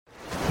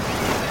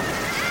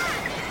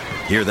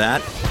Hear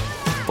that?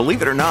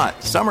 Believe it or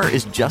not, summer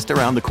is just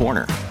around the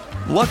corner.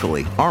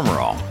 Luckily, Armor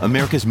All,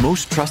 America's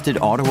most trusted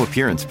auto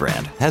appearance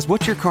brand, has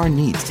what your car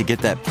needs to get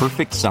that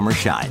perfect summer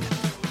shine.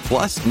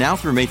 Plus, now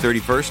through May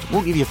 31st,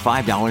 we'll give you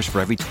 $5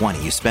 for every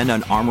 $20 you spend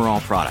on Armor All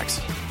products.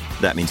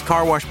 That means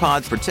car wash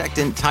pods,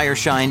 protectant, tire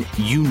shine,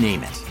 you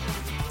name it.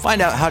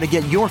 Find out how to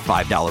get your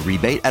 $5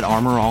 rebate at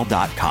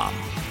armorall.com.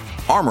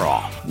 Armor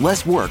All,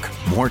 less work,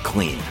 more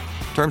clean.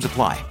 Terms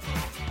apply.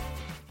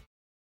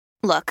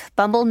 Look,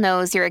 Bumble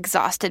knows you're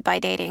exhausted by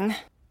dating.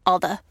 All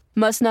the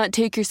must not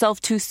take yourself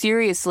too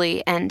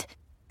seriously and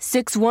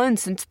 6'1"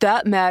 since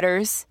that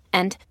matters.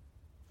 And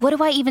what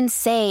do I even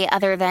say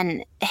other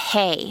than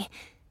hey?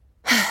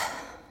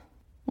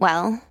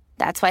 Well,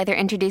 that's why they're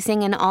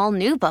introducing an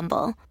all-new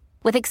Bumble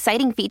with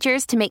exciting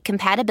features to make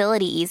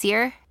compatibility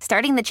easier,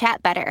 starting the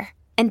chat better,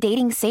 and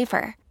dating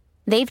safer.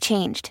 They've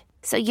changed,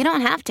 so you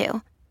don't have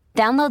to.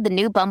 Download the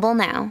new Bumble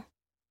now.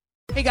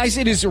 Hey guys,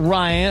 it is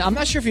Ryan. I'm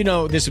not sure if you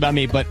know this about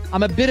me, but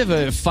I'm a bit of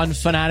a fun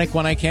fanatic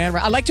when I can.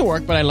 I like to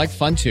work, but I like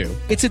fun too.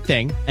 It's a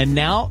thing. And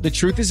now the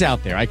truth is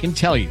out there. I can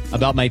tell you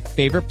about my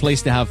favorite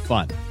place to have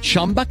fun.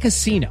 Chumba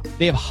Casino.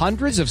 They have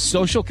hundreds of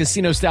social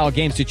casino style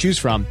games to choose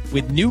from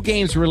with new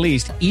games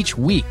released each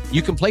week.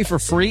 You can play for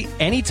free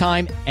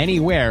anytime,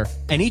 anywhere.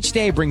 And each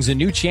day brings a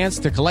new chance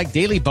to collect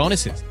daily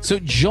bonuses. So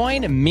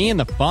join me in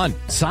the fun.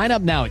 Sign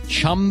up now at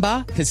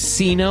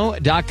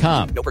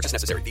ChumbaCasino.com. No purchase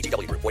necessary.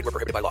 VGW Group. Void where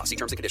prohibited by law. See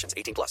terms and conditions.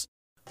 18+.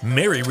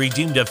 Mary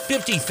redeemed a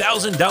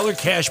 $50,000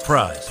 cash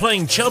prize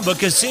playing Chumba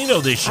Casino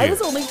this year. I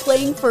was only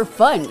playing for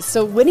fun,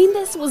 so winning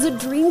this was a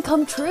dream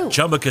come true.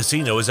 Chumba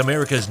Casino is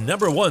America's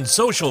 #1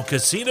 social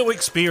casino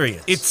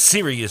experience. It's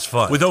serious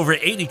fun. With over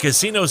 80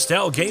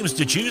 casino-style games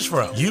to choose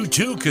from, you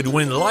too could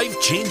win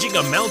life-changing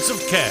amounts of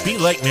cash. Be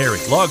like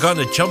Mary. Log on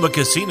to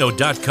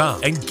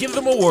ChumbaCasino.com and give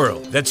them a whirl.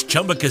 That's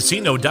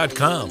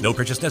ChumbaCasino.com. No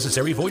purchase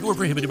necessary. Void where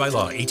prohibited by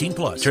law.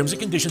 18+. Terms and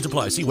conditions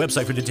apply. See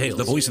website for details.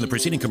 The voice in the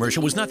preceding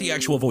commercial was not the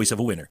actual voice of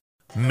a winner.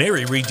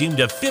 Mary redeemed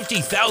a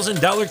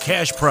 $50,000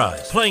 cash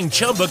prize playing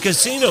Chumba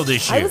Casino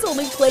this year. I was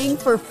only playing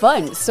for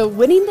fun, so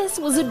winning this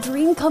was a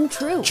dream come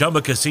true.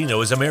 Chumba Casino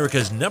is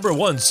America's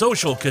 #1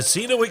 social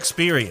casino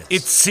experience.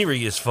 It's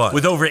serious fun.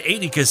 With over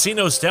 80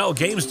 casino-style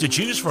games to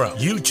choose from,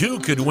 you too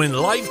could win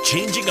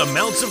life-changing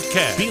amounts of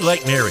cash. Be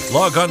like Mary.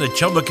 Log on to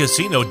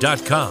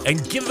ChumbaCasino.com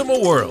and give them a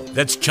whirl.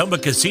 That's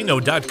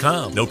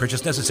ChumbaCasino.com. No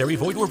purchase necessary.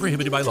 Void where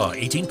prohibited by law.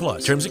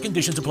 18+. Terms and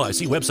conditions apply.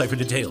 See website for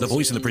details. The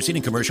voice in the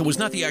preceding commercial was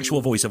not the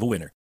actual voice of a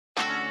winner.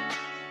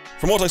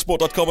 From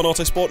Autosport.com and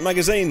Autosport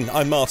Magazine,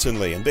 I'm Martin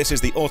Lee, and this is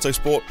the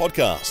Autosport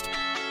Podcast.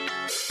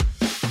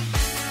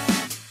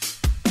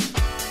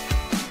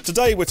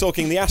 Today we're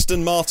talking the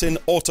Aston Martin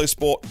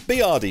Autosport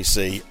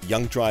BRDC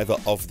Young Driver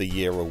of the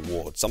Year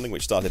Award, something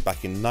which started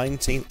back in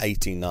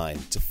 1989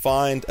 to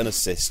find and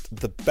assist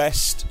the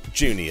best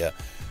junior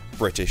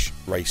British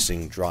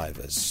racing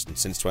drivers. And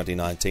since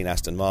 2019,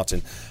 Aston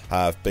Martin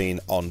have been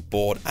on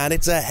board, and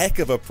it's a heck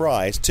of a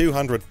prize,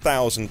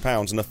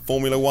 £200,000 and a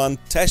Formula One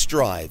test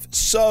drive.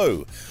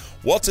 So,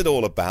 what's it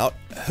all about?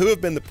 Who have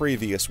been the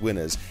previous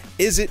winners?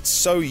 Is it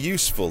so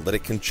useful that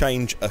it can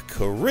change a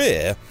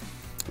career?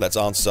 Let's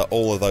answer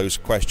all of those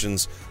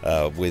questions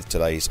with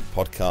today's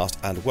podcast,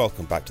 and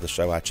welcome back to the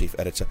show, our chief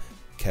editor,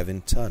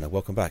 Kevin Turner.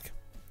 Welcome back.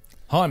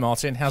 Hi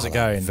Martin, how's it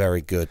going?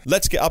 Very good.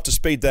 Let's get up to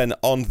speed then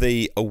on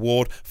the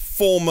award.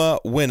 Former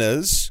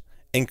winners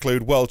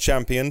include world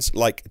champions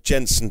like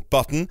Jenson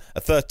Button, a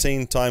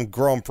 13-time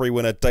Grand Prix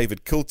winner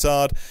David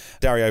Coulthard,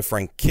 Dario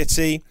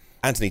Franchitti,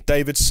 Anthony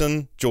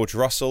Davidson, George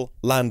Russell,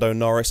 Lando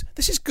Norris.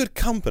 This is good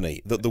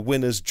company that the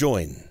winners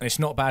join. And it's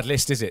not a bad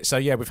list, is it? So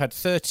yeah, we've had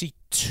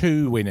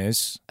 32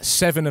 winners.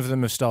 7 of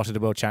them have started a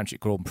World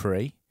Championship Grand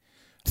Prix.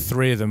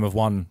 3 of them have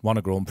won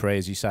a Grand Prix,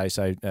 as you say.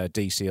 So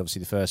DC, obviously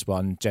the first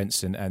one,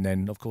 Jenson, and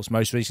then, of course,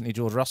 most recently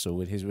George Russell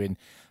with his win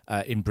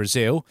in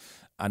Brazil.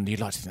 And you'd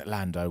like to think that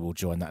Lando will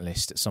join that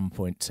list at some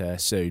point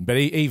soon. But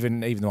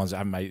even the ones that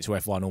haven't made it to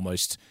F1,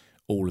 almost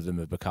all of them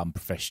have become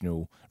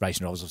professional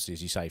racing drivers. Obviously,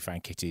 as you say,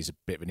 Franchitti is a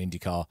bit of an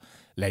IndyCar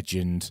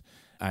legend.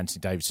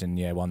 Anthony Davidson,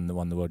 won the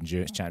World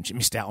Endurance Championship.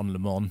 Missed out on Le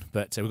Mans,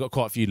 but we've got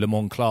quite a few Le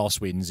Mans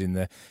class wins in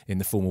the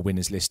formal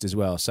winners list as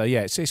well. So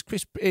yeah, it is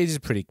a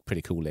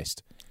pretty cool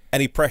list.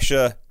 Any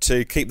pressure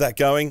to keep that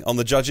going on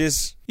the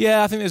judges?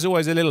 Yeah, I think there's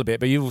always a little bit,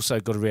 but you've also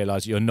got to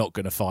realise you're not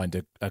going to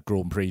find a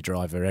Grand Prix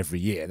driver every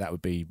year. That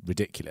would be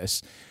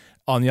ridiculous.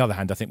 On the other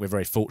hand, I think we're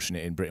very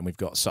fortunate in Britain. We've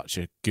got such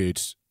a good,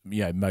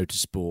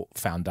 motorsport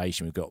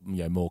foundation. We've got,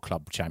 more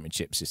club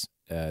championships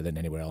than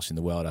anywhere else in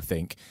the world, I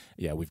think.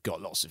 Yeah, we've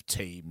got lots of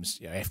teams.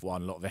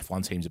 F1, a lot of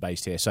F1 teams are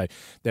based here. So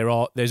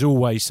there's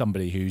always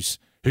somebody who's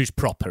who's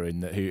proper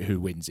in who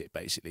wins it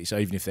basically. So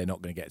even if they're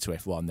not going to get to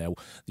F1,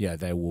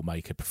 they will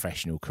make a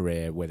professional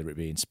career, whether it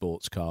be in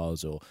sports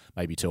cars or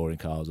maybe touring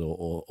cars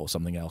or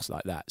something else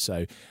like that.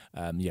 So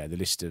the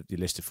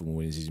list of Formula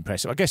winners is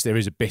impressive. I guess there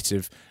is a bit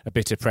of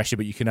pressure,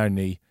 but you can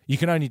only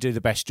do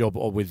the best job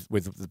with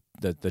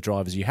the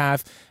drivers you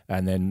have,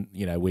 and then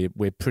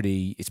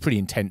it's pretty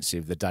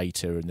intensive, the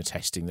data and the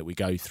testing that we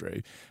go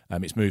through.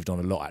 It's moved on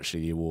a lot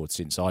actually, the award,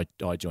 since I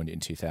joined it in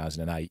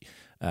 2008.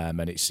 And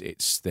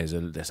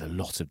there's a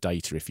lot of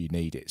data if you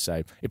need it,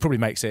 so it probably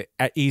makes it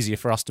easier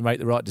for us to make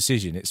the right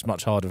decision. It's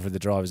much harder for the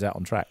drivers out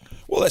on track.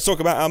 Well, let's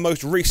talk about our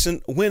most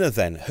recent winner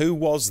then. Who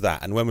was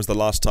that, and when was the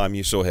last time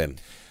you saw him?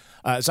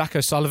 Zach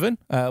O'Sullivan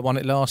won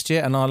it last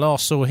year, and I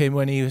last saw him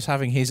when he was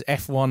having his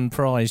F1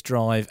 prize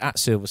drive at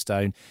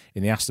Silverstone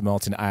in the Aston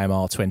Martin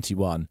AMR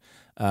 21,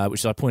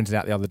 which, as I pointed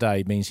out the other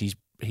day, means he's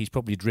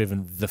probably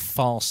driven the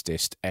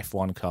fastest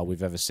F1 car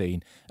we've ever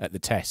seen at the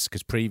tests,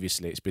 because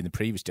previously it's been the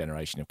previous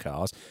generation of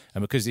cars,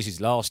 and because this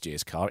is last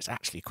year's car, it's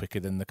actually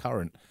quicker than the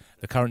current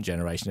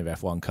generation of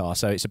F1 car,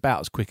 so it's about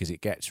as quick as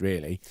it gets,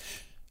 really.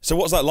 So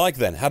what's that like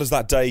then? How does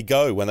that day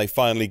go when they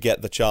finally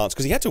get the chance?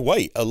 Because he had to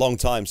wait a long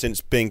time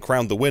since being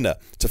crowned the winner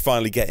to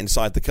finally get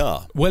inside the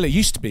car. Well, it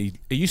used to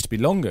be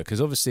longer,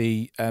 because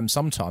obviously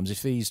sometimes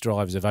if these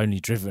drivers have only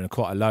driven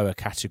quite a lower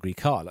category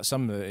car, like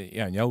some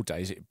in the old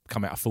days it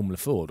come out of Formula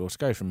Ford, or to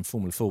go from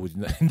Formula Ford with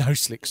no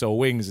slicks or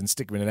wings and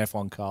stick them in an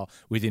F1 car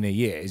within a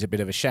year is a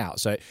bit of a shout.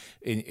 So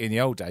in the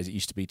old days it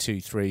used to be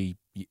 2, 3,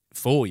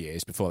 4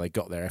 years before they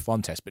got their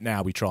F1 test, but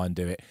now we try and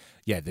do it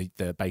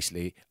they're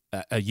basically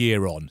a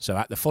year on, so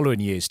at the following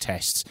year's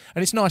tests.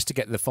 And it's nice to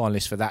get the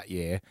finalists for that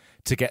year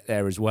to get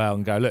there as well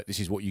and go, look, this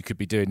is what you could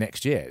be doing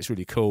next year. It's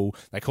really cool.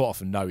 They quite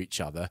often know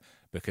each other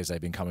because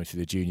they've been coming through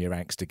the junior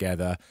ranks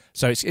together.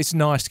 So it's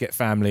nice to get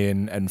family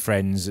and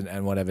friends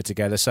and whatever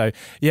together. So,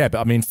 yeah, but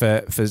I mean,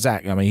 for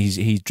Zach, I mean,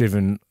 he's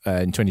driven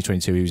in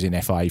 2022, he was in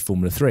FIA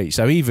Formula 3.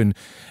 So even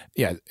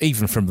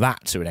from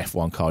that to an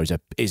F1 car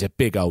is a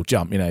big old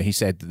jump. He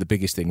said that the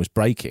biggest thing was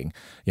braking.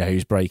 He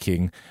was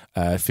braking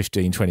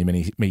 15,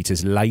 20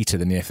 metres later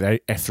than the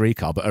F3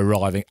 car, but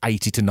arriving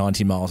 80 to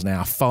 90 miles an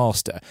hour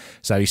faster.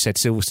 So he said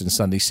Silverstone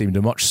Sunday seemed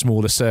a much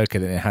smaller circuit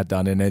than it had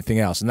done in anything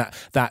else. And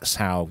that's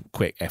how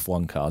quick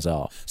F1 cars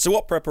are. So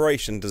what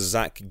preparation does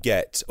Zach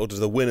get, or do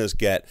the winners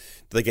get?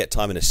 Do they get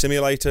time in a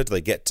simulator?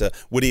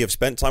 Would he have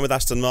spent time with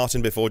Aston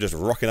Martin before just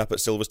rocking up at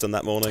Silverstone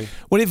that morning?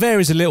 Well, it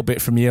varies a little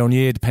bit from year on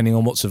year depending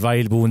on what's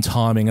available and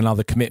timing and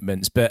other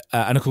commitments. But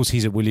and of course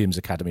he's a Williams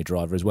Academy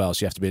driver as well,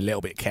 so you have to be a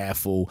little bit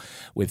careful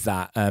with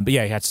that. But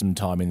yeah, he had some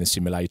time in the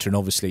simulator, and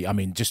obviously, I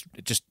mean, just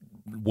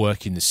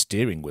working the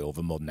steering wheel of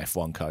a modern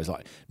F1 car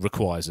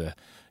requires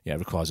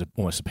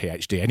almost a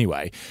PhD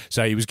anyway.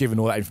 So he was given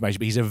all that information,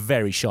 but he's a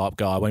very sharp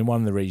guy. I mean,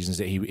 one of the reasons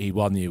that he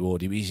won the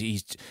award, he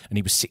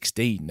was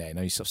 16 then,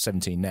 he's sort of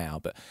 17 now,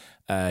 but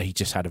he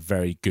just had a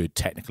very good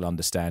technical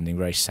understanding,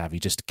 very savvy,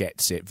 just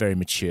gets it, very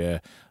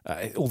mature,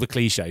 all the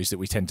cliches that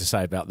we tend to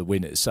say about the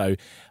winners. So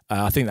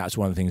I think that's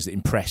one of the things that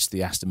impressed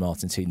the Aston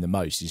Martin team the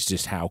most, is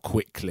just how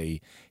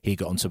quickly he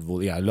got onto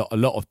a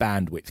lot of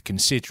bandwidth,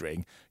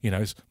 considering,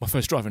 it's my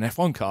first drive an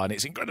F1 car and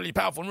it's incredibly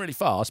powerful and really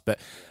fast, but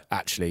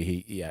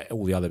actually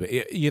all the other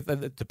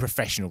the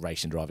professional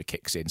racing driver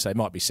kicks in. So it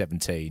might be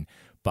 17,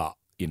 but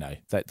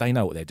they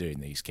know what they're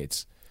doing, these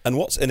kids. And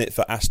what's in it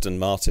for Aston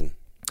Martin?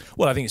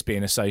 Well, I think it's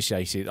being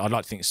associated. I'd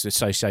like to think it's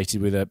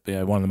associated with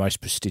one of the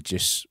most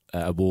prestigious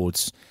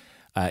awards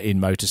in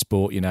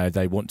motorsport.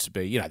 They want to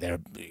be. They're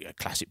a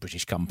classic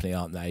British company,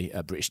 aren't they?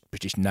 A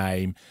British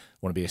name.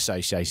 Want to be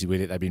associated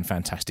with it. They've been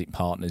fantastic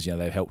partners.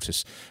 They've helped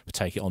us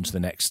take it on to the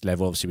next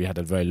level. Obviously, we had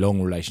a very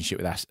long relationship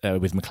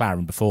with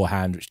McLaren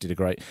beforehand, which they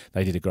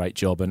did a great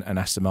job, and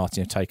Aston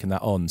Martin have taken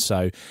that on.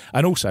 So,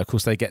 and also, of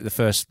course, they get the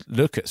first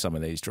look at some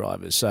of these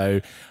drivers.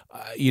 So,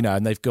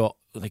 and they've got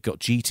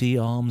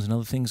GT arms and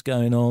other things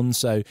going on.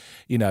 So,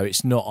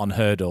 it's not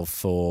unheard of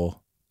for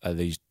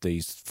these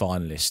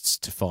finalists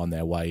to find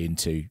their way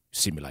into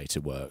simulator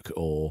work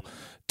or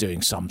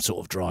doing some sort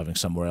of driving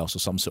somewhere else or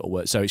some sort of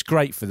work. So it's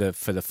great for the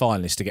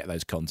finalists to get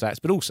those contacts,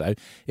 but also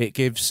it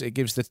gives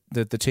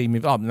the team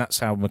involved, and that's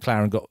how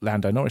McLaren got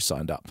Lando Norris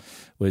signed up.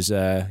 Was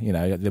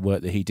the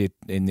work that he did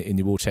in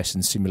the award test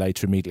and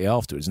simulator immediately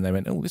afterwards, and they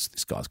went, oh, this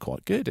guy's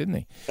quite good, isn't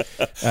he?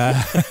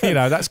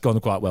 That's gone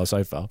quite well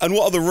so far. And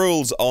what are the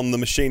rules on the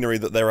machinery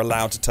that they're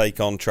allowed to take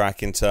on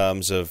track in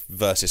terms of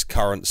versus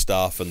current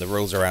stuff and the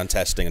rules around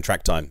testing and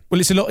track time? Well,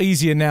 it's a lot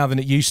easier now than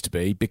it used to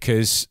be,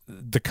 because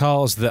the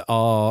cars that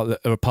are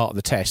part of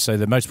the test, so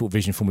the Motorsport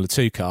Vision Formula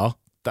 2 car,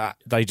 that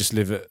they just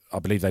live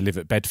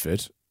at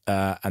Bedford.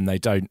 And they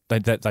don't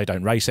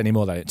race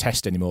anymore, they don't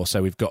test anymore,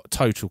 so we've got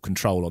total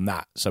control on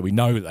that. So we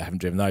know that they haven't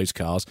driven those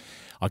cars.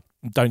 I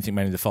don't think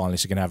many of the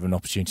finalists are going to have an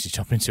opportunity to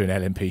jump into an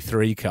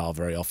LMP3 car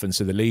very often,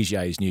 so the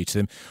Ligier is new to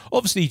them.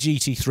 Obviously,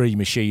 GT3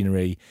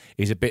 machinery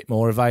is a bit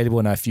more available,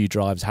 and a few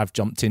drivers have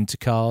jumped into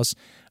cars.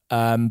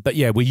 But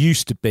yeah, we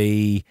used to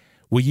be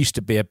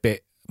a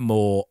bit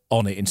more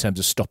on it in terms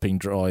of stopping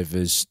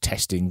drivers,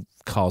 testing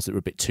cars that were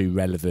a bit too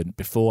relevant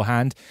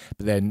beforehand,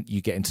 but then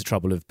you get into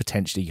trouble of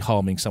potentially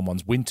harming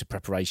someone's winter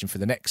preparation for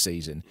the next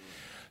season.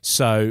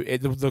 So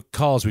the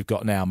cars we've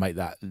got now make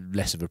that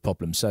less of a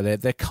problem. So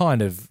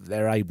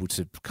they're able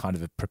to kind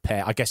of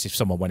prepare. I guess if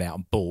someone went out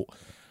and bought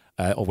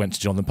or went to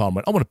Jonathan Palmer and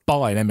went, I want to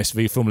buy an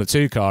MSV Formula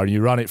 2 car, and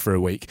you run it for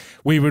a week,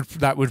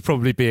 that would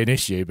probably be an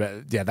issue.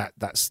 But yeah,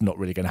 that's not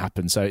really going to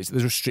happen. So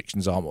the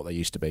restrictions aren't what they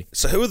used to be.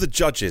 So who are the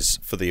judges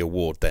for the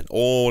award then?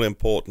 All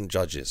important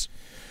judges.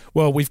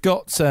 Well, we've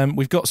got some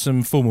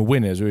former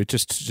winners. We were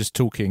just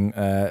talking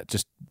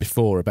just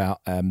before about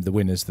the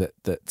winners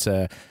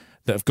that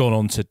have gone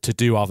on to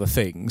do other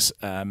things.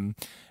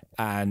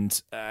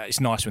 And it's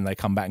nice when they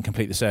come back and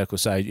complete the circle.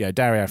 So,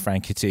 Dario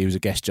Franchitti, who was a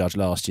guest judge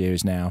last year,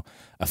 is now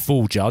a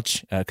full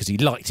judge because he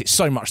liked it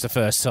so much the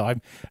first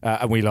time,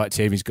 and we liked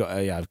him. He's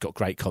got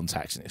great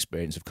contacts and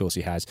experience, of course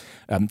he has.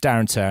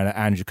 Darren Turner,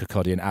 Andrew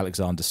Kirkcaldy and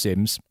Alexander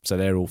Sims, so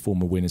they're all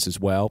former winners as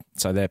well.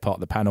 So they're part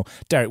of the panel.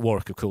 Derek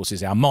Warwick, of course,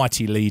 is our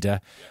mighty leader,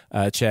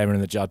 chairman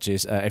of the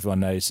judges. Everyone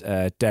knows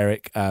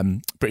Derek.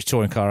 British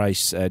Touring Car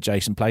ace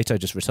Jason Plato,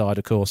 just retired,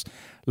 of course.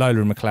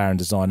 Lola and McLaren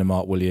designer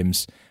Mark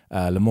Williams.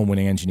 Le Mans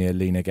winning engineer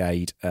Lena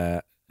Gade,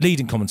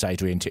 leading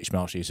commentator Ian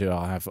Titchmarsh, who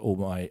I have all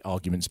my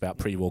arguments about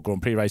pre-war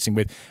Grand Prix racing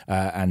with,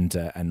 and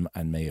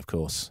me, of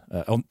course,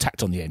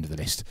 tacked on the end of the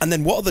list. And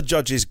then what are the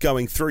judges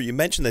going through? You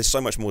mentioned there's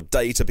so much more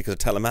data because of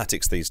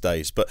telematics these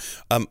days, but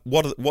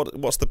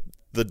what's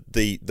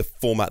the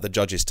format the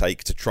judges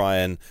take to try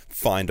and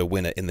find a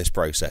winner in this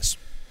process?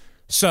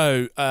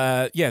 So,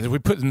 we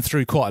put them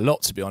through quite a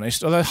lot, to be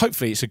honest, although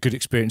hopefully it's a good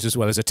experience as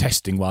well as a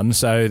testing one.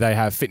 So they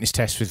have fitness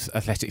tests with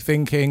Athletic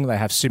Thinking. They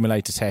have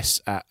simulator tests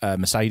at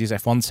Mercedes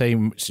F1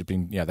 team, which have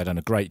been, they've done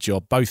a great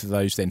job. Both of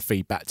those then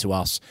feed back to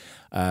us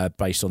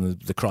based on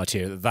the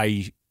criteria that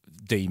they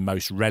deem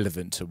most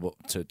relevant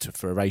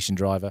for a racing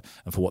driver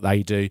and for what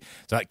they do.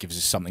 So that gives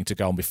us something to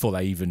go on before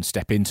they even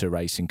step into a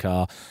racing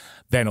car.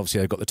 Then obviously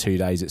they've got the 2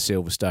 days at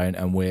Silverstone,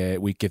 and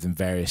we give them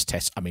various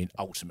tests. I mean,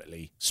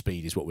 ultimately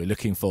speed is what we're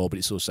looking for, but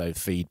it's also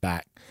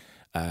feedback,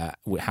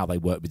 how they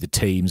work with the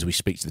teams. We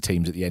speak to the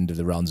teams at the end of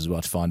the runs as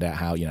well to find out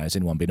how, has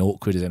anyone been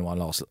awkward? Has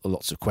anyone asked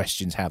lots of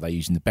questions? How they're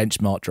using the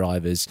benchmark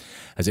drivers?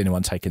 Has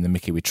anyone taken the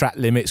mickey with track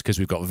limits? Because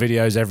we've got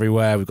videos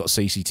everywhere. We've got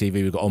CCTV.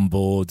 We've got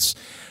onboards.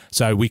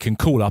 So we can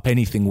call up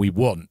anything we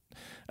want.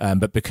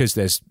 But because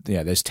there's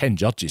 10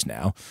 judges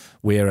now,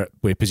 we're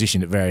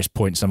positioned at various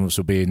points. Some of us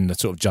will be in the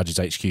sort of judges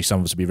HQ,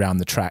 some of us will be around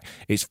the track.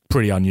 It's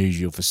pretty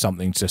unusual for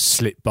something to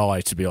slip by,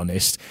 to be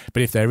honest.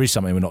 But if there is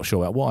something we're not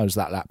sure about, why was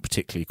that lap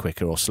particularly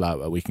quicker or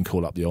slower, we can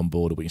call up the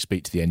onboard, or we can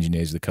speak to the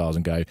engineers of the cars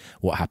and go,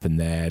 what happened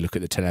there? Look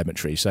at the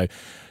telemetry. So at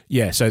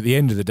the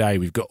end of the day,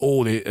 we've got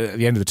at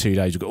the end of the 2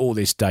 days, we've got all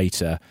this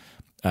data.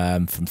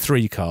 From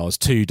 3 cars,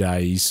 2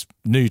 days,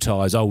 new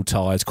tyres, old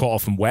tyres, quite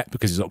often wet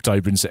because it's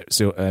October at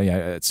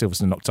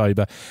Silverstone in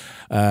October.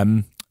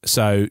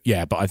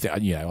 But I think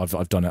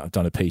I've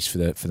done a piece for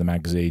the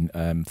magazine,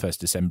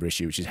 first December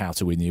issue, which is how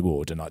to win the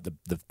award, and like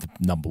the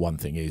number one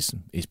thing is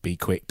be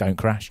quick, don't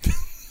crash.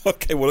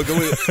 Okay, well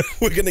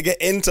we're going to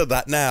get into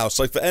that now.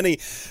 So for any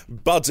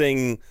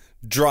budding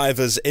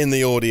drivers in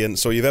the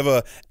audience, or you've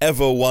ever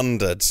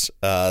wondered,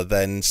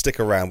 then stick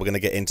around. We're going to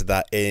get into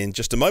that in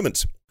just a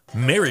moment.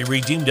 Mary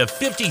redeemed a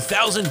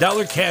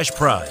 $50,000 cash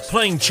prize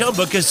playing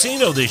Chumba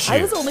Casino this year.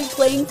 I was only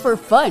playing for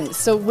fun,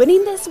 so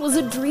winning this was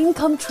a dream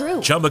come true.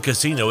 Chumba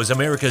Casino is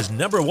America's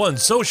 #1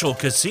 social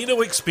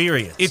casino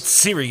experience. It's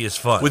serious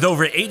fun. With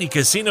over 80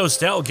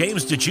 casino-style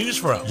games to choose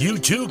from, you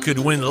too could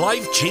win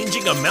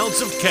life-changing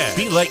amounts of cash.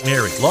 Be like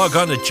Mary. Log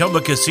on to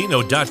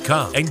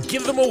ChumbaCasino.com and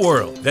give them a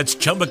whirl. That's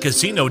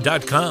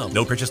ChumbaCasino.com.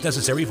 No purchase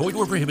necessary. Void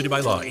where prohibited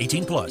by law.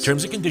 18+.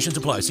 Terms and conditions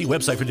apply. See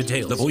website for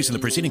details. The voice in the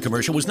preceding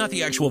commercial was not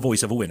the actual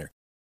voice of a winner.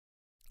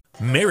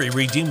 Mary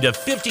redeemed a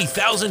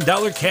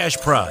 $50,000 cash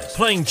prize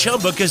playing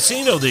Chumba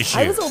Casino this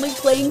year. I was only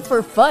playing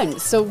for fun,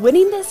 so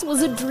winning this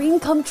was a dream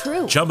come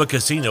true. Chumba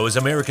Casino is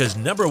America's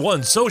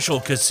 #1 social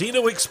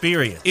casino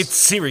experience. It's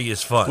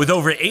serious fun. With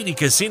over 80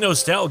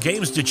 casino-style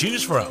games to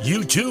choose from,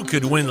 you too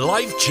could win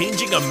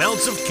life-changing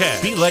amounts of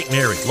cash. Be like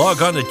Mary.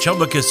 Log on to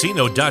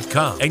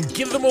ChumbaCasino.com and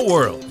give them a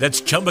whirl.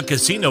 That's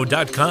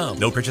ChumbaCasino.com.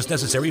 No purchase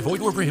necessary.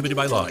 Void where prohibited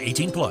by law.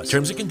 18+.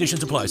 Terms and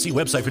conditions apply. See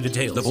website for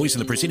details. The voice in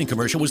the preceding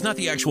commercial was not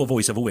the actual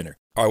voice of a winner.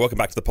 All right, welcome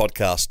back to the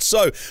podcast.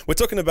 So, we're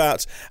talking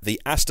about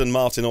the Aston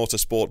Martin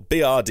Autosport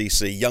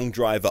BRDC Young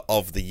Driver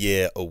of the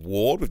Year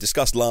Award. We've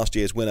discussed last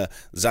year's winner,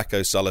 Zach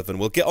O'Sullivan.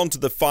 We'll get on to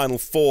the final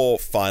 4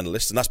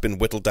 finalists, and that's been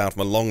whittled down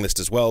from a long list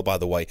as well, by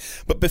the way.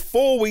 But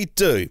before we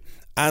do,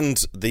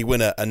 and the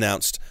winner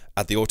announced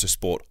at the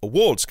Autosport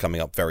Awards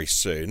coming up very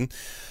soon,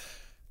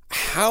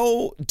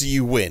 how do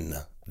you win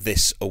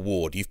this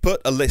award? You've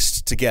put a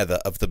list together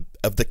of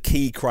the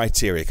key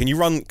criteria. Can you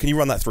run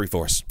that through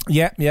for us?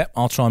 Yeah.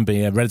 I'll try and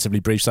be relatively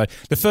brief. So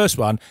the first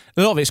one,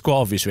 a lot of it's quite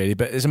obvious really,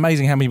 but it's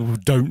amazing how many people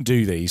don't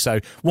do these. So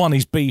one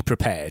is be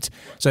prepared.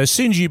 So as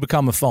soon as you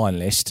become a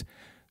finalist,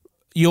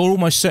 you're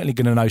almost certainly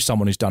going to know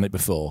someone who's done it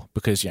before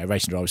because,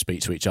 racing drivers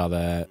speak to each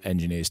other,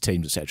 engineers,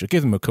 teams, etc.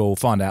 Give them a call,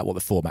 find out what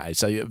the format is.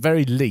 So at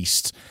very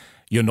least,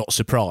 you're not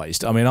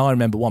surprised. I mean, I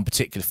remember one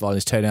particular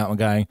finalist turning out and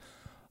going,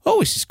 oh,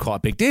 this is quite a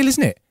big deal,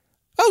 isn't it?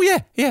 Oh,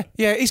 yeah,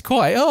 it's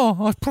quite. Oh,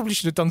 I probably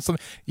should have done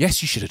something.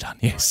 Yes, you should have done,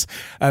 yes.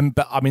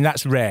 But, I mean,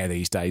 that's rare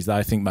these days, though.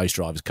 I think most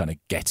drivers kind of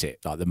get it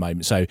at the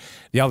moment. So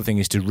the other thing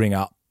is to ring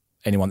up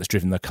anyone that's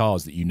driven the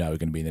cars that you know are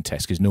going to be in the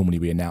test, because normally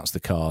we announce the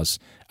cars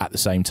at the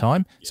same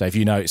time. So if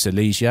you know it's a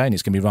Ligier and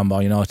it's going to be run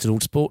by United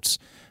Autosports,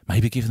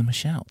 maybe give them a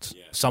shout.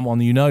 Yeah.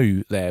 Someone you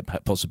know there,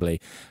 possibly.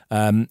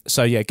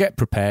 Get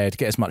prepared,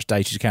 get as much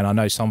data as you can. I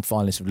know some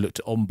finalists have looked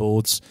at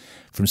onboards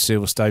from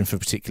Silverstone for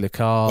particular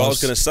cars. Well, I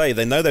was going to say,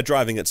 they know they're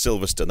driving at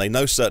Silverstone. They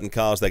know certain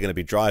cars they're going to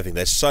be driving.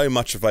 There's so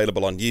much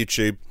available on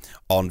YouTube,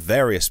 on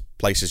various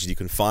places you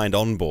can find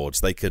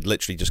onboards. They could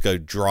literally just go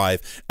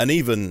drive, and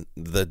even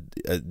the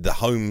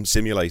home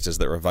simulators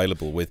that are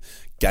available with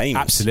games.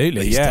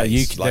 Absolutely, yeah.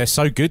 They're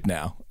so good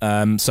now.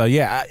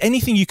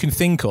 Anything you can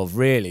think of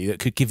really that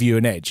could give you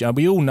an edge.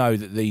 We all know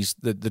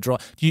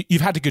that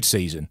you've had a good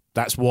season.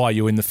 That's why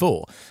you're in the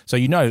 4. So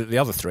you know that the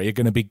other 3 are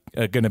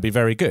going to be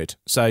very good.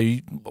 So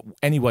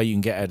any way you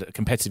can get a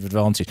competitive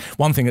advantage.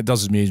 One thing that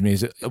does amuse me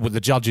is that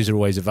the judges are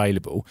always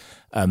available,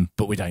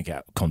 but we don't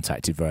get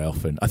contacted very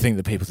often. I think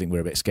that people think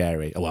we're a bit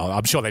scary. Well,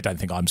 I'm sure they don't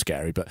think I'm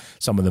scary, but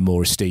some of the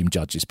more esteemed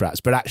judges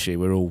perhaps. But actually,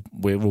 we're all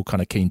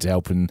kind of keen to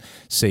help and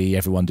see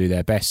everyone do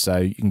their best. So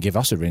you can give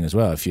us a ring as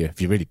well if you're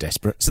really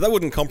desperate. So that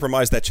wouldn't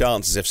compromise their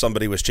chances if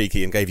somebody was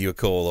cheeky and gave you a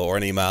call or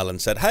an email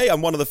and said, "Hey,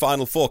 I'm one of the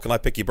final 4. Can I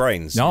pick your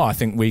brains?" No, I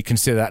think we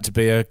consider that to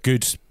be a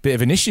good bit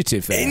of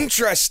initiative there.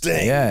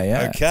 Interesting.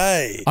 Yeah.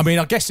 Okay. I mean,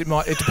 I guess it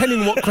might,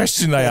 depending on what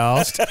question they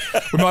asked,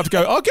 we might have to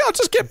go, okay, I'll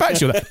just get back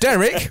to you.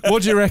 Derek,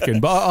 what do you reckon?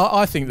 But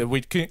I think that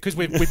because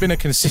we've been a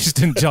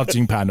consistent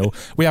judging panel,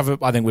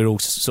 I think we're all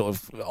sort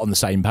of on the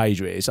same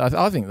page with it. So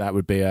I think that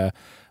would be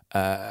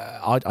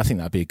I think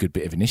that'd be a good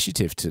bit of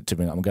initiative to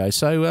bring up and go,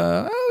 so,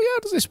 how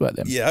does this work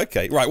then? Yeah,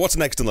 okay. Right, what's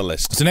next on the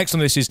list? So next on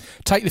the list is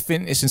take the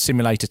fitness and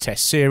simulator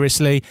test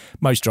seriously.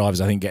 Most drivers,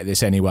 I think, get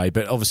this anyway,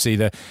 but obviously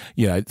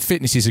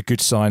fitness is a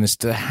good sign as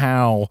to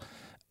how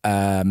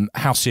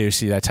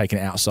seriously they're taking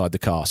it outside the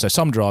car. So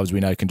some drivers we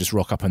know can just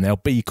rock up and they'll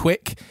be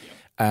quick,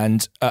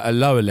 and at a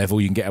lower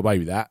level you can get away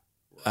with that.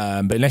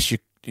 But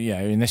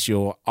unless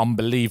you're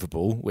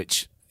unbelievable,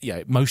 which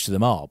most of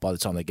them are by the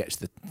time they get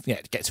to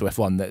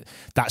F1,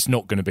 that's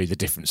not going to be the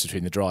difference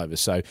between the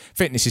drivers. So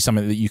fitness is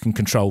something that you can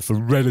control for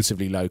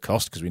relatively low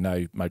cost, because we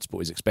know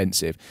motorsport is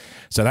expensive.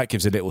 So that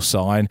gives a little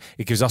sign.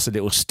 It gives us a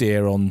little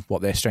steer on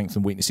what their strengths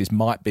and weaknesses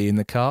might be in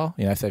the car,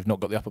 if they've not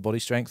got the upper body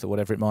strength or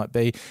whatever it might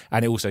be.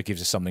 And it also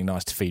gives us something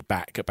nice to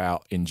feedback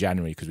about in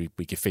January, because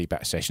we give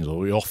feedback sessions, or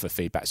we offer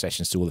feedback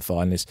sessions to all the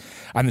finalists.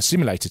 And the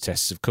simulator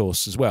tests, of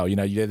course, as well.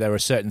 There are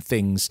certain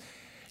things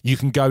you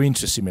can go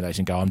into a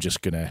simulation and go, I'm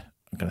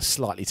going to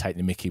slightly take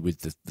the mickey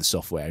with the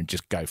software and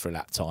just go for a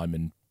lap time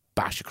and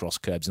bash across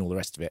curbs and all the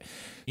rest of it.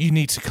 You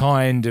need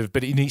to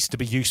but it needs to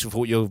be useful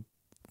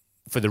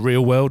for the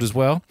real world as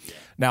well. Yeah.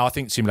 Now, I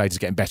think simulators are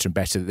getting better and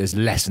better. There's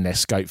less and less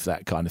scope for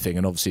that kind of thing.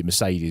 And obviously,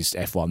 Mercedes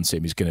F1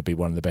 sim is going to be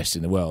one of the best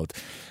in the world.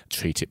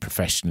 Treat it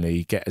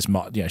professionally, get as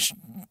much,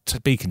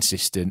 to be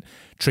consistent,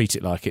 treat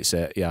it like it's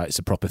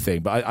a proper thing.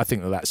 But I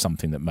think that's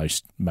something that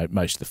most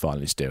of the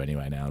finalists do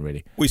anyway now,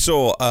 really. We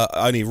saw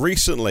only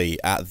recently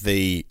at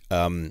the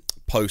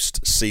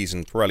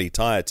post-season Pirelli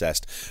tyre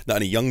test, not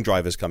only young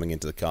drivers coming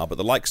into the car, but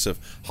the likes of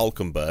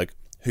Hülkenberg,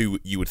 who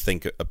you would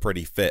think are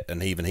pretty fit,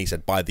 and even he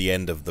said by the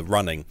end of the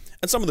running,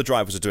 and some of the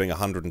drivers are doing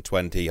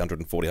 120,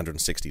 140,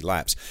 160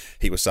 laps,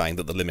 he was saying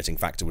that the limiting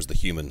factor was the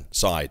human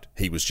side.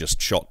 He was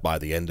just shot by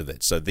the end of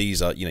it. So these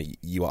are,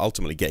 you are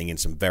ultimately getting in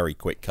some very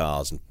quick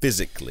cars, and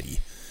physically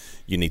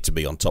you need to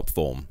be on top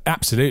form.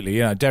 Absolutely,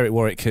 Derek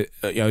Warwick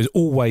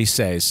always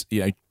says,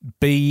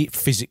 be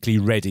physically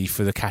ready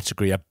for the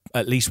category,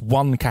 at least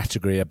one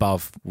category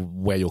above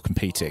where you're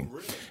competing,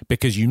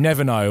 because you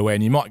never know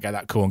when you might get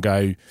that call and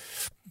go,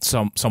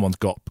 someone's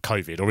got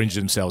COVID or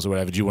injured themselves or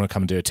whatever. Do you want to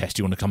come and do a test? Do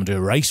you want to come and do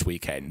a race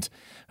weekend?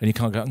 And you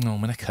can't go, no,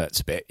 my neck hurts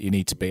a bit. You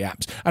need to be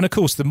apt. And of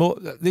course,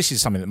 this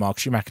is something that Mark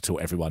Schumacher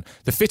taught everyone.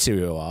 The fitter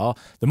you are,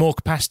 the more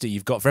capacity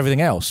you've got for everything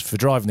else, for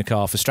driving the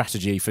car, for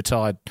strategy, for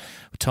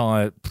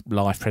tyre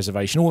life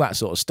preservation, all that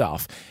sort of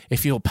stuff.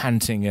 If you're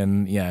panting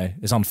and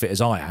as unfit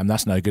as I am,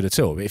 that's no good at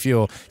all. But if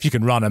you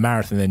can run a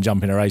marathon, then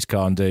jump in a race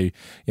car and do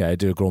a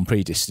Grand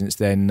Prix distance,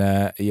 then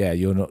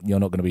you're not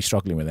going to be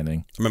struggling with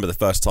anything. I remember the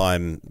first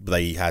time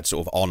they had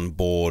sort of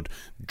onboard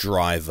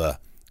driver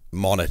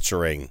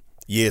monitoring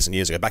years and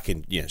years ago, back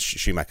in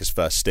Schumacher's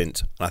first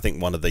stint. And I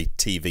think one of the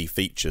TV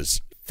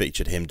features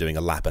featured him doing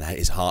a lap and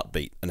his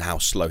heartbeat and how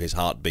slow his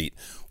heartbeat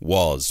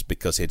was,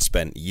 because he'd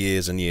spent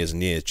years and years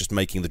and years just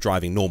making the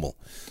driving normal.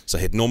 So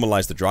he'd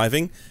normalised the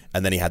driving,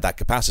 and then he had that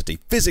capacity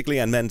physically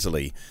and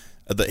mentally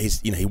that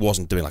he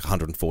wasn't doing like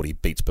 140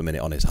 beats per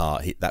minute on his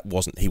heart. He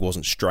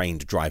wasn't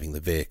strained driving the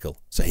vehicle,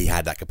 so he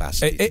had that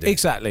capacity.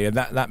 Exactly, and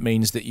that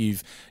means that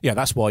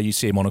that's why you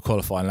see him on a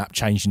qualifying lap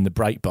changing the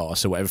brake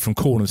bias or whatever from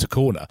corner to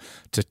corner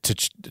to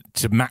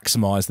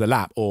maximise the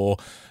lap. Or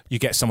you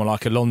get someone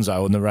like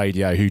Alonso on the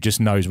radio who just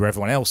knows where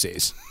everyone else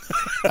is,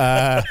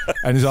 and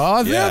he's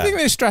like, I think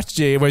there's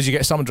strategy. Whereas you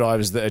get some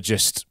drivers that are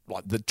just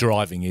like the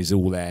driving is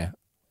all there,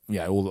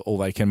 all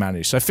they can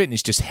manage. So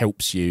fitness just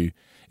helps you.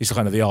 It's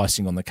kind of the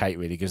icing on the cake,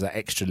 really, because that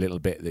extra little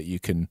bit that you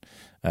can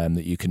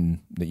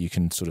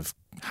sort of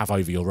have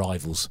over your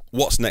rivals.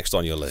 What's next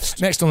on your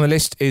list? Next on the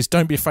list is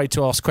don't be afraid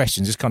to ask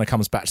questions. This kind of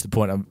comes back to the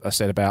point I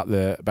said about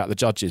the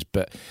judges,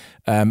 but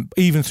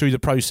even through the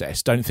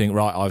process, don't think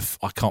I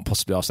can't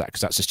possibly ask that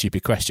because that's a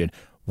stupid question.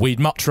 We'd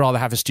much rather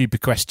have a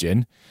stupid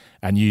question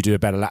and you do a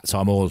better lap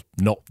time or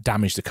not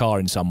damage the car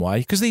in some way.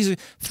 Because these are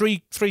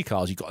three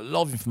cars. You've got a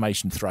lot of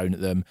information thrown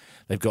at them.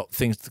 They've got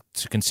things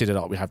to consider,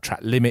 like we have track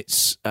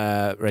limits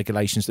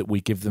regulations that we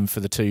give them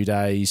for the 2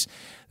 days.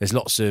 There's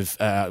lots of,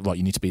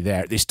 you need to be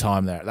there at this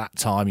time, there at that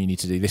time. You need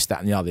to do this, that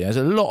and the other. There's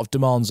a lot of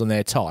demands on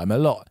their time, a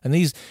lot. And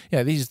these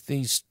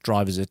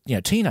drivers are,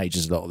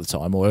 teenagers a lot of the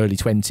time or early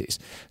 20s.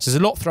 So there's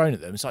a lot thrown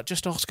at them. It's like,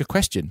 just ask a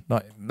question.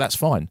 Like, that's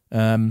fine.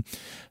 We'd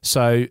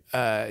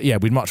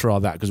much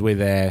rather that because we're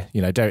there.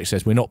 Derek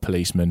says we're not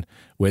policemen.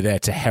 We're there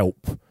to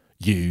help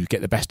you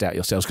get the best out of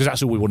yourselves because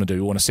that's all we want to do.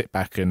 We want to sit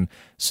back and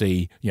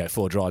see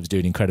 4 drivers do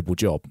an incredible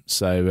job.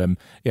 So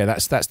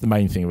that's the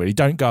main thing really.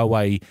 Don't go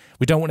away.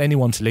 We don't want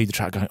anyone to leave the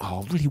track going,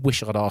 I really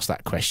wish I'd asked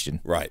that question.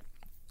 Right.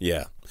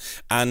 Yeah.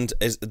 And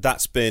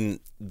that's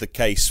been the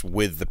case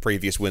with the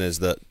previous winners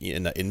that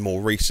in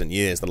more recent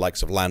years, the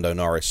likes of Lando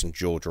Norris and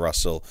George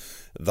Russell,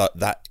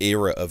 that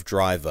era of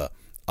driver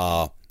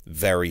are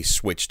very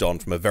switched on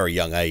from a very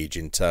young age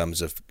in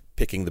terms of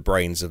picking the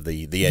brains of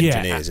the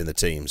engineers in the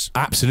teams.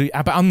 Absolutely.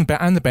 And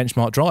the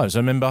benchmark drivers. I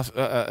remember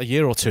a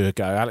year or two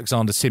ago,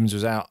 Alexander Sims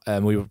was out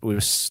and we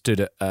were stood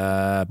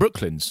at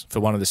Brooklands for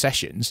one of the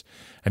sessions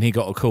and he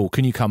got a call,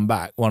 can you come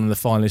back? One of the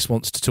finalists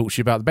wants to talk to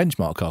you about the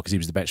benchmark car because he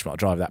was the benchmark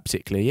driver that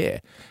particular year.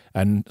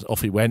 And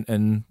off he went,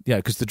 and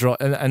because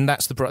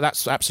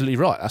that's absolutely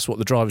right. That's what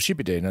the driver should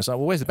be doing. And I was like,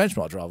 well, where's the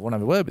benchmark driver? I want to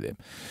have a word with him.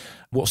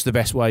 What's the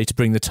best way to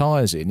bring the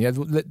tyres in?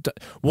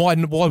 Why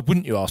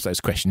wouldn't you ask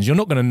those questions? You're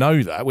not going to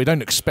know that. We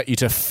don't expect you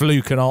to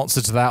fluke an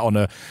answer to that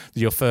on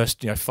your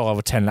first 5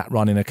 or 10 lap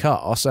run in a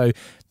car. So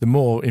the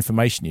more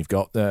information you've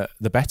got, the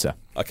better.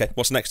 Okay,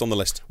 what's next on the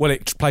list? Well,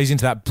 it plays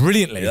into that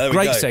brilliantly.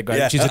 Great segue,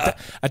 yeah. which is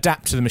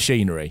adapt to the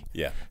machinery.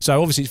 Yeah.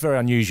 So obviously it's very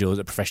unusual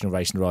that a professional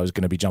racing driver is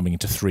going to be jumping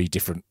into 3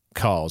 different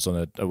cars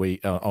on a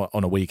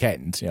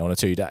weekend, on a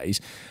 2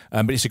 days.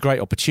 But it's a great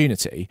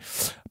opportunity.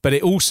 But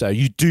it also,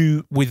 you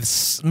do,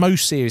 with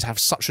most series, have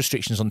such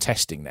restrictions on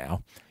testing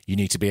now. You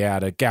need to be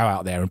able to go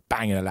out there and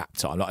bang in a lap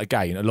time. Like,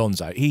 again,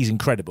 Alonso, he's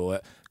incredible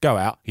at go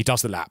out, he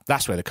does the lap.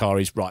 That's where the car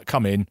is. Right,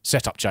 come in,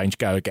 set up change,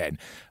 go again.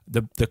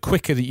 The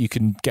quicker that you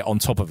can get on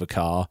top of a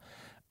car,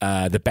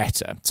 the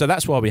better. So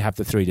that's why we have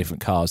the 3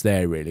 different cars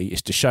there, really,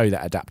 is to show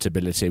that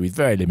adaptability with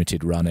very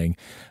limited running.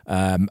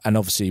 And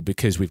obviously,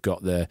 because we've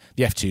got the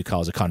F2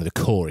 cars are kind of the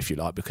core, if you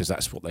like, because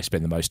that's what they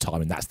spend the most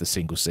time in. That's the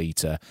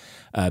single-seater.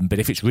 But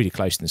if it's really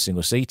close to the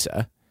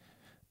single-seater,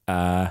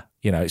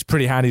 it's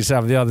pretty handy to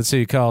have the other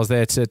 2 cars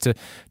there to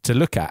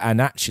look at.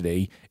 And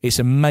actually, it's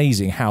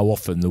amazing how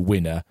often the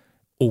winner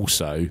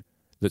also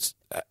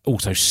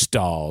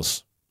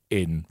stars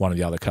in one of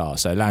the other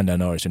cars. So Lando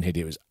Norris, when he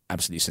did it, was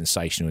absolutely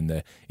sensational in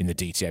the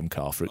DTM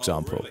car, for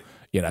example.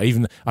 Really?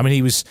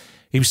 He was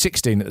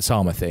 16 at the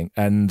time, I think,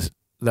 and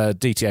the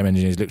DTM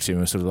engineers looked at him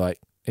and were sort of like,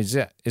 Is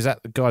that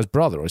the guy's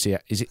brother, or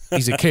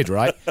he's a kid,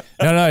 right?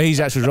 No, he's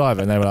the actual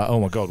driver. And they were like, oh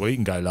my God, well, he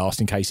can go last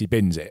in case he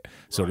bins it,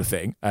 sort of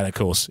thing. And of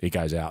course, he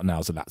goes out and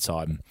nails the lap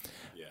time.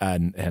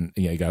 And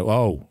you go,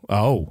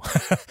 oh.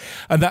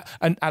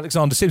 and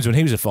Alexander Sims, when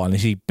he was a finalist,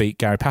 he beat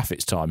Gary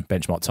Paffett's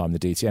benchmark time in the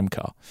DTM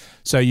car.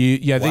 So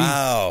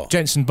wow.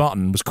 Jenson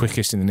Button was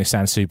quickest in the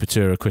Nissan Super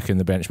Tourer, quicker in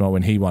the benchmark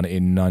when he won it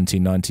in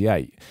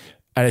 1998.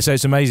 And so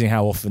it's amazing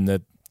how often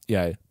the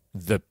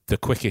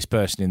quickest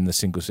person in the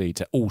single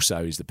seater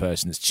also is the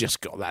person that's just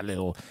got that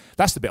little.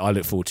 That's the bit I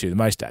look forward to the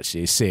most,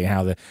 actually, is seeing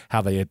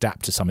how they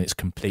adapt to something that's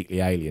completely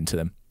alien to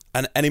them.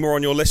 And any more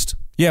on your list?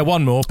 Yeah,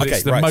 one more, but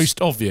it's the most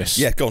obvious.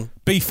 Yeah, go on.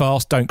 Be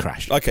fast, don't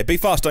crash. Okay, be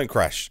fast, don't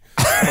crash.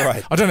 All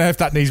right. I don't know if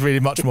that needs really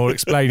much more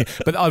explaining,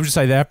 but I would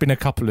say there have been a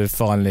couple of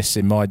finalists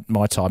in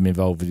my time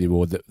involved with the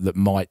award that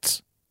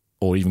might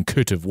or even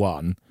could have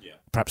won.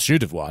 Perhaps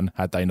should have won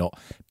had they not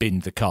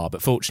binned the car,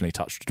 but fortunately,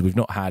 we've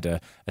not had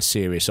a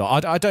serious.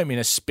 I don't mean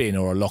a spin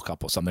or a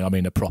lock-up or something. I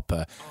mean a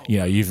proper.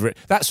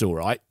 That's all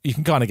right. You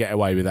can kind of get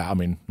away with that. I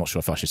mean, not sure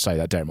if I should say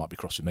that. Derek might be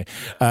cross with me.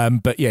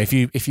 But yeah, if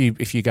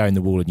you go in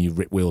the wall and you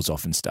rip wheels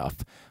off and stuff,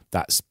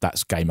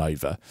 that's game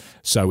over.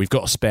 So we've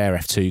got a spare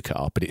F2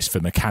 car, but it's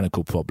for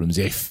mechanical problems.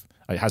 If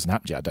it hasn't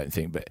happened yet, I don't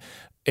think, but.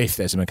 If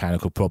there's a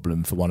mechanical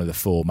problem for one of the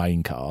 4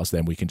 main cars,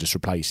 then we can just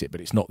replace it.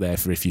 But it's not there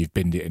for if you've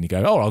binned it and you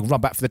go, I'll run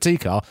back for the T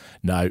car.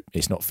 No,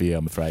 it's not for you,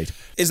 I'm afraid.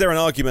 Is there an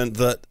argument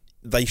that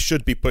they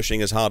should be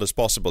pushing as hard as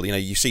possible. You know,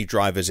 you see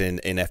drivers in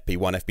FP1,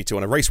 FP2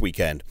 on a race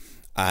weekend,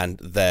 and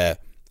they're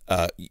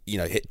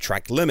hit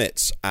track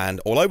limits and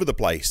all over the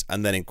place,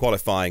 and then in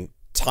qualifying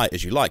tight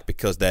as you like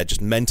because they're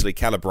just mentally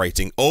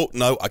calibrating. Oh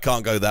no, I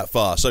can't go that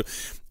far. So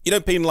you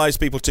don't penalise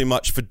people too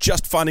much for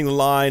just finding the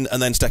line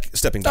and then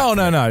stepping back. Oh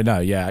no,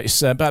 yeah.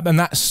 It's and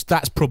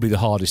that's probably the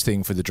hardest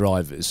thing for the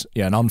drivers.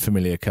 Yeah, an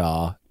unfamiliar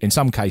car. In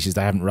some cases,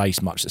 they haven't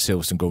raced much at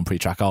Silverstone Grand Prix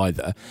track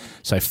either.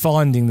 So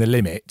finding the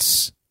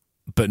limits,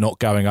 but not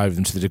going over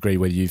them to the degree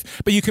where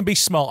but you can be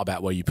smart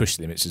about where you push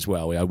the limits as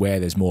well. You know,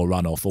 where there's more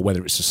runoff or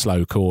whether it's a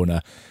slow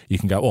corner, you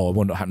can go, I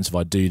wonder what happens if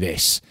I do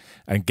this,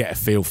 and get a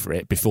feel for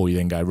it before you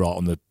then go, right,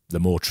 on the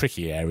more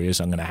tricky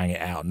areas, I'm going to hang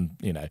it out,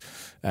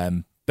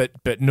 and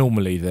But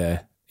normally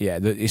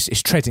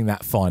it's treading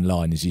that fine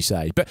line, as you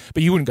say. But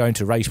you wouldn't go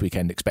into a race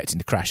weekend expecting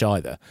to crash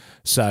either.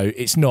 So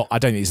it's not. I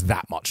don't think it's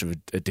that much of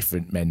a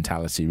different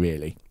mentality,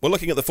 really. We're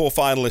looking at the 4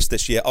 finalists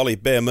this year. Ollie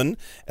Bearman,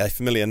 a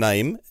familiar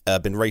name,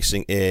 been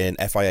racing in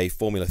FIA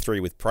Formula 3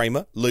 with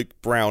Prema.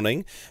 Luke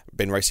Browning,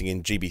 been racing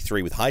in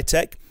GB3 with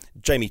Hitech.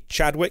 Jamie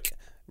Chadwick,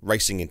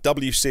 racing in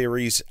W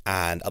Series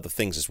and other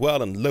things as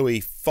well. And Louis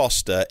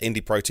Foster,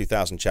 Indy Pro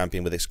 2000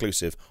 champion with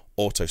exclusive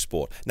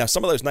Autosport. Now,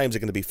 some of those names are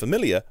going to be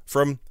familiar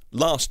from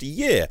last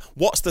year.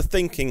 What's the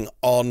thinking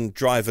on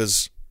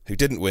drivers who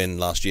didn't win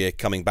last year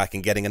coming back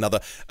and getting another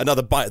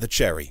bite of the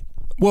cherry?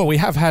 Well, we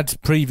have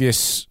had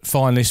previous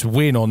finalists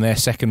win on their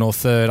second or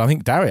third. I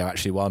think Dario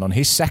actually won on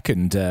his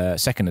second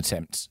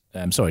attempt.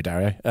 Sorry,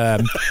 Dario.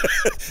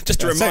 Just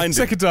to remind him.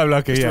 Second time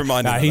lucky. Just to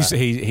remind him.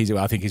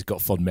 I think he's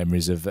got fond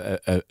memories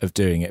of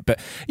doing it. But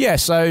yeah,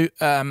 so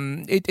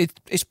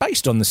it's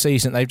based on the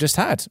season they've just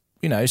had.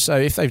 You know, so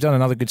if they've done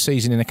another good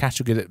season in a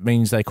category that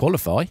means they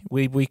qualify,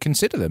 we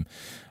consider them.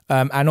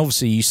 And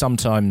obviously, you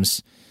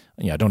sometimes.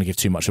 I don't want to give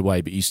too much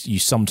away, but you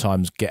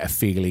sometimes get a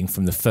feeling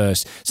from the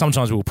first.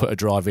 Sometimes we'll put a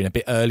driver in a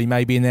bit early,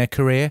 maybe in their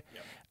career,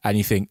 and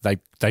you think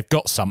they've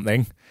got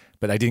something,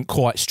 but they didn't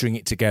quite string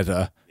it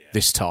together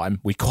this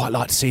time. We'd quite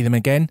like to see them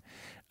again,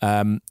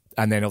 and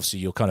then obviously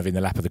you're kind of in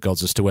the lap of the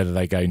gods as to whether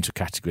they go into a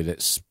category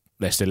that's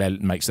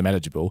makes them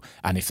eligible,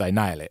 and if they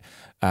nail it.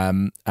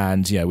 And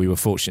we were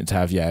fortunate to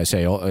have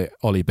say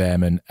Ollie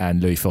Bearman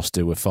and Louis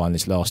Foster were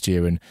finalists last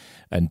year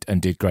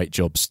and did great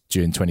jobs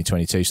during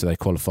 2022, so they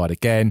qualified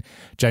again.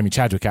 Jamie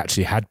Chadwick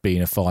actually had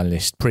been a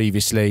finalist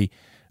previously,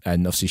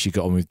 and obviously she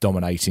got on with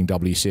dominating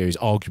W Series,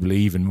 arguably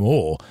even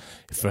more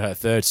for her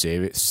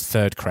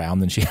third crown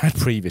than she had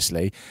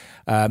previously.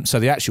 So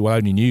the actual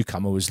only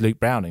newcomer was Luke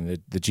Browning,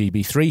 the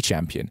GB3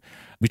 champion.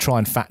 We try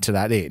and factor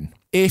that in.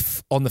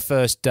 If on the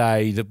first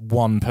day that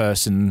one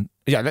person,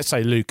 let's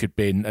say Luke had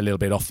been a little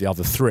bit off the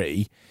other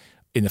three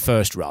in the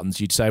first runs,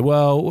 you'd say,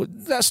 well,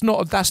 that's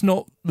not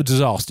a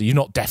disaster. You're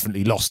not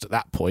definitely lost at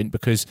that point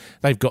because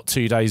they've got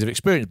 2 days of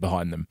experience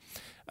behind them.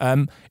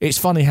 It's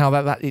funny how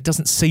that it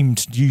doesn't seem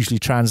to usually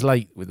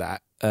translate with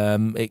that.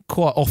 It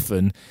quite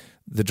often,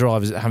 the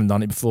drivers that haven't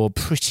done it before,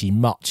 pretty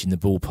much in the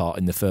ballpark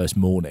in the first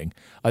morning.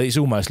 It's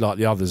almost like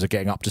the others are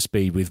getting up to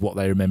speed with what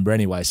they remember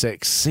anyway. So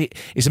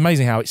it's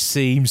amazing how it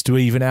seems to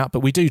even out,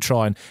 but we do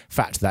try and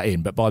factor that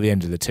in. But by the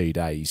end of the 2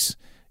 days,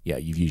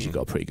 you've usually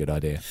got a pretty good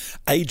idea.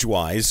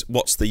 Age-wise,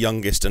 what's the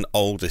youngest and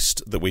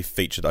oldest that we've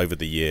featured over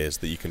the years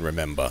that you can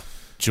remember?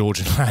 George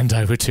and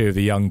Lando were 2 of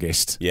the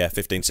youngest. Yeah,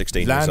 15,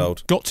 16 years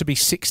old. Got to be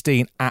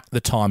 16 at the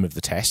time of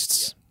the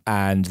tests,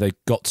 and they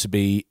got to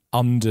be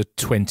under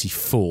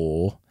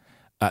 24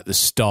 at the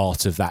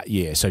start of that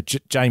year. So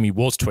Jamie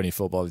was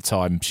 24 by the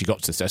time she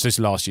got to the test. So this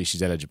last year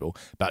she's eligible,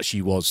 but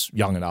she was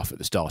young enough at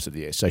the start of the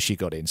year, so she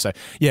got in. So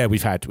yeah,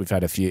 we've had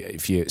a few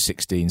at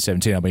 16,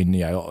 17. I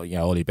mean,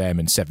 Ollie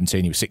Bearman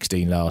 17, he was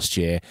 16 last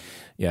year.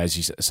 Yeah, as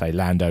you say,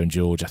 Lando and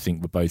George, I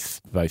think were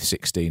both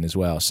 16 as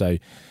well. So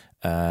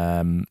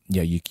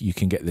you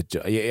can get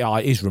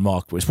it is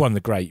remarkable. It's one of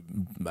the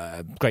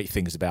great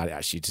things about it.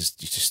 Actually, it's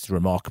just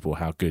remarkable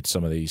how good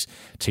some of these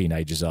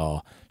teenagers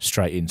are.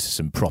 Straight into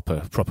some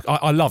proper.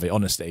 I love it,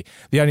 honestly.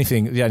 The only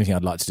thing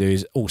I'd like to do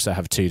is also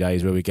have 2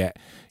 days where we get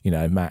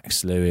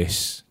Max,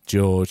 Lewis,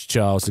 George,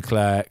 Charles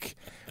Leclerc.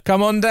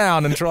 Come on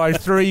down and try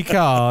 3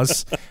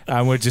 cars,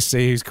 and we'll just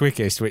see who's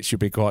quickest, which should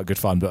be quite good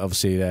fun. But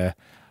obviously,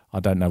 I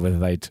don't know whether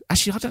they'd...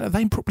 Actually, I don't know.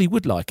 They probably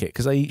would like it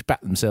because they each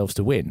back themselves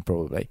to win,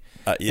 probably.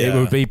 It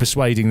would be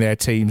persuading their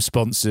team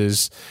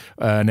sponsors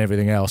and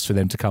everything else for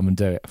them to come and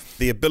do it.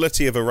 The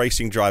ability of a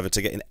racing driver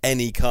to get in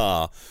any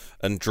car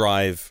and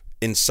drive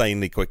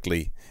insanely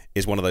quickly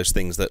is one of those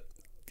things that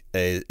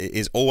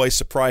is always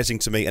surprising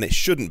to me, and it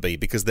shouldn't be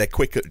because they're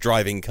quick at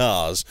driving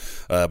cars,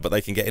 but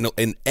they can get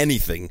in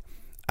anything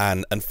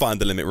and find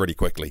the limit really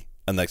quickly.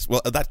 And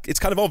it's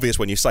kind of obvious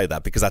when you say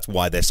that because that's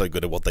why they're so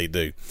good at what they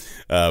do.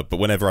 But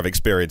whenever I've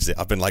experienced it,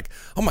 I've been like,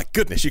 oh my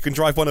goodness, you can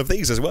drive one of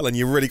these as well. And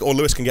or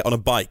Lewis can get on a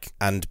bike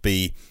and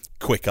be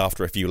quick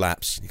after a few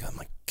laps. You go, oh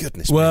my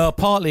Goodness me. Well,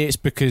 partly it's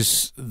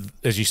because,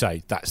 as you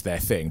say, that's their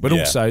thing. But Yeah.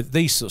 also,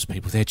 these sorts of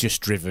people, they're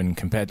just driven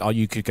compared. I bet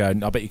you could go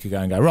and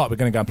go, right, we're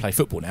going to go and play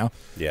football now.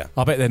 Yeah.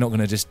 I bet they're not going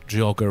to just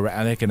jog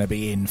around. They're going to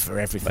be in for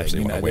everything. They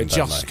wanna They're win,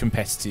 don't just they?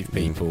 competitive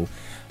people.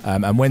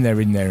 And when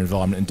they're in their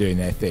environment and doing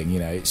their thing,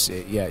 it's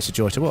a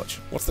joy to watch.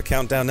 What's the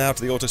countdown now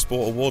to the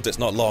Autosport Awards? It's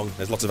not long.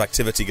 There's lots of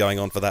activity going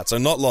on for that. So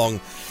not long,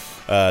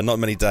 not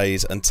many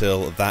days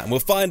until that. And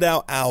we'll find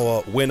out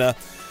our winner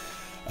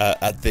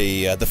at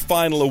the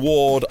final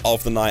award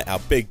of the night, our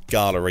big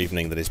gala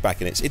evening that is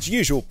back in its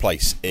usual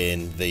place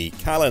in the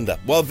calendar.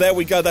 Well, there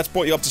we go. That's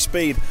brought you up to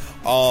speed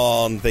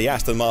on the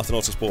Aston Martin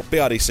Autosport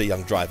BRDC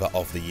Young Driver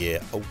of the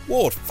Year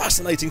Award.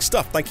 Fascinating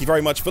stuff. Thank you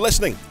very much for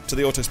listening to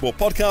the Autosport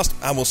podcast,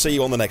 and we'll see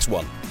you on the next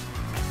one.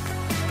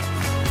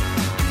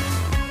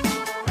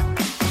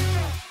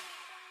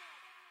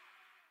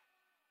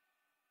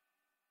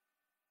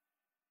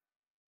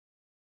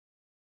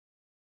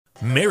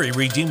 Mary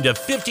redeemed a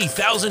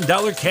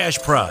 $50,000 cash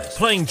prize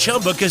playing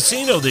Chumba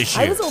Casino this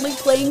year. I was only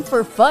playing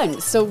for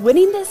fun, so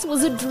winning this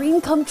was a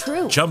dream come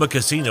true. Chumba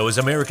Casino is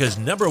America's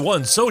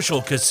 #1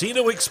 social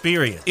casino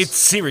experience. It's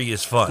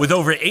serious fun. With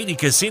over 80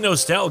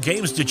 casino-style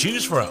games to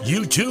choose from,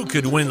 you too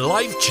could win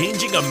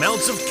life-changing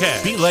amounts of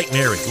cash. Be like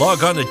Mary.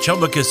 Log on to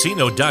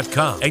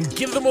ChumbaCasino.com and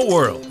give them a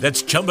whirl.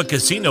 That's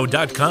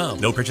ChumbaCasino.com.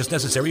 No purchase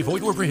necessary.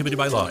 Void where prohibited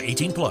by law.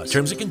 18+.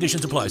 Terms and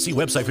conditions apply. See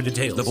website for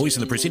details. The voice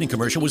in the preceding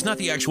commercial was not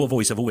the actual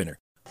voice of a winner.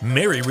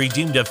 Mary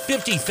redeemed a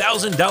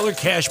 $50,000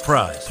 cash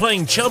prize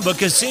playing Chumba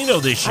Casino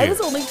this year. I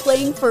was only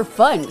playing for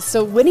fun,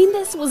 so winning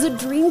this was a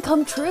dream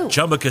come true.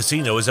 Chumba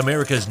Casino is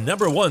America's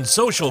 #1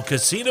 social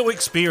casino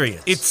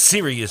experience. It's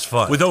serious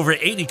fun. With over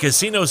 80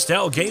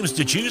 casino-style games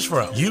to choose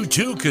from, you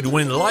too could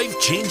win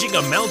life-changing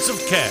amounts of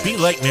cash. Be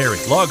like Mary.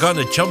 Log on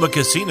to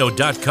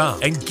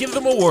ChumbaCasino.com and give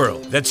them a whirl.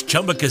 That's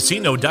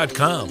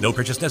ChumbaCasino.com. No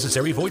purchase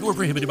necessary. Void where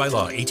prohibited by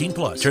law.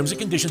 18+. Terms and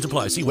conditions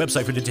apply. See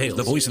website for details.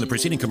 The voice in the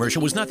preceding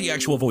commercial was not the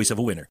actual voice of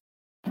a winner.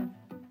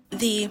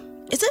 The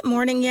 "is it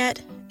morning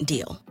yet?"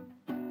 deal.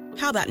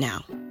 How about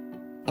now?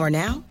 Or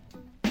now?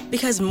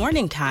 Because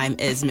morning time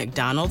is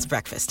McDonald's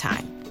breakfast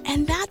time.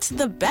 And that's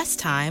the best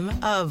time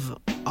of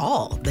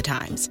all the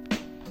times.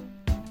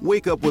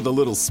 Wake up with a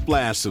little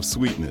splash of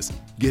sweetness.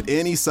 Get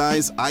any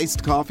size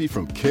iced coffee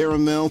from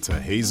caramel to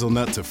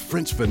hazelnut to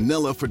French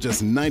vanilla for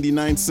just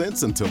 99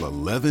 cents until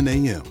 11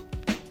 a.m.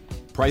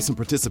 Price and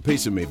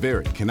participation may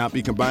vary. Cannot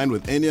be combined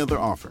with any other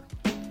offer.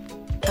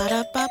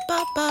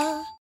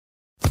 Ba-da-ba-ba-ba.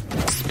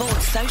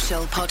 Sports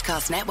Social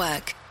Podcast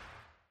Network.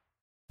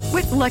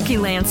 With Lucky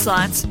Land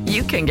Slots,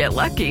 you can get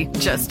lucky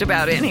just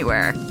about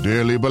anywhere.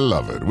 Dearly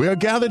beloved, we are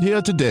gathered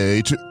here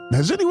today to...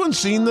 Has anyone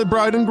seen the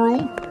bride and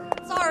groom?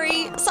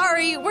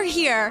 Sorry, we're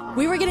here.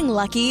 We were getting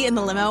lucky in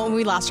the limo and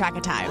we lost track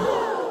of time.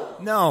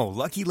 No,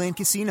 Lucky Land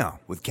Casino,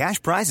 with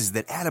cash prizes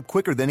that add up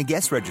quicker than a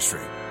guest registry.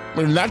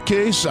 In that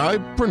case, I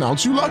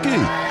pronounce you lucky.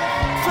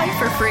 Play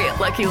for free at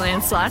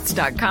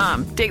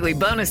LuckyLandSlots.com. Daily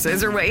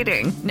bonuses are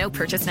waiting. No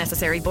purchase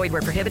necessary. Void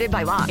where prohibited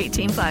by law.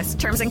 18+.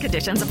 Terms and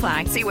conditions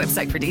apply. See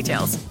website for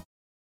details.